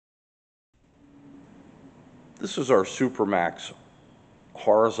This is our Supermax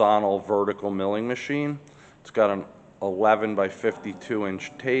horizontal vertical milling machine. It's got an 11 by 52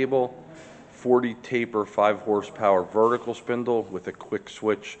 inch table, 40 taper 5 horsepower vertical spindle with a quick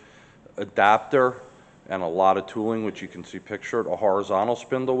switch adapter and a lot of tooling, which you can see pictured. A horizontal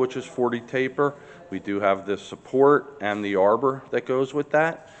spindle, which is 40 taper. We do have the support and the arbor that goes with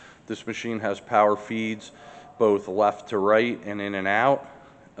that. This machine has power feeds both left to right and in and out,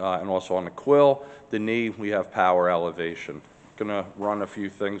 and also on the quill. The knee, we have power elevation. Gonna run a few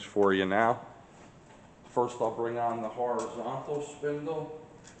things for you now. First, I'll bring on the horizontal spindle.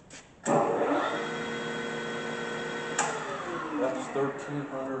 That's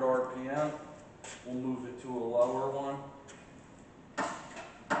 1300 RPM. We'll move it to a lower one.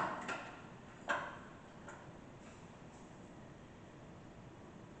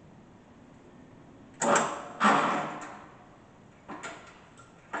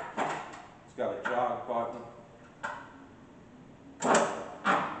 It's got a jog button.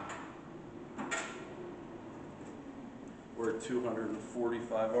 We're at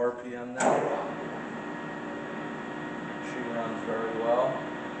 245 RPM now. Machine runs very well.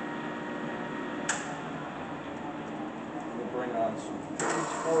 We'll bring on some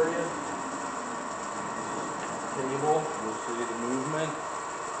feeds for you. Table, you'll see the movement.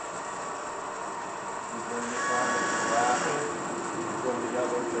 We bring this on with rapid, go the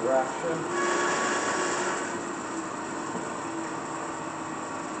other direction.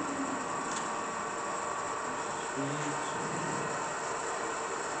 Speeds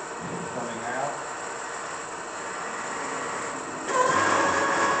coming out.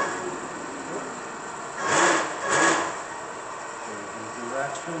 Changing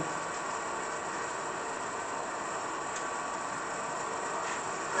direction.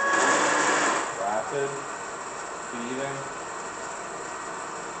 Rapid, feeding.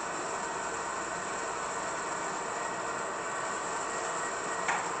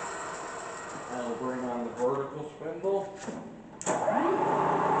 And we'll bring on the vertical spindle. This is your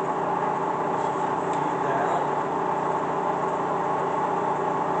feed down.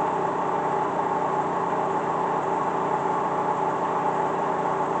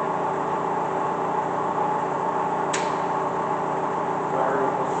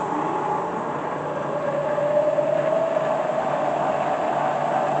 Variable speed.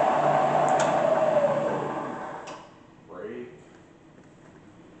 Brake.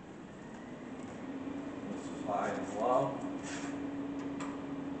 This is high and low.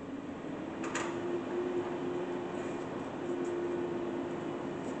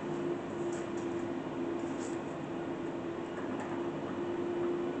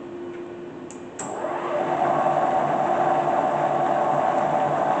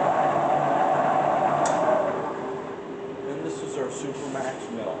 And this is our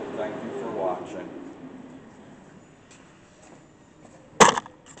Supermax mill. Thank you for watching.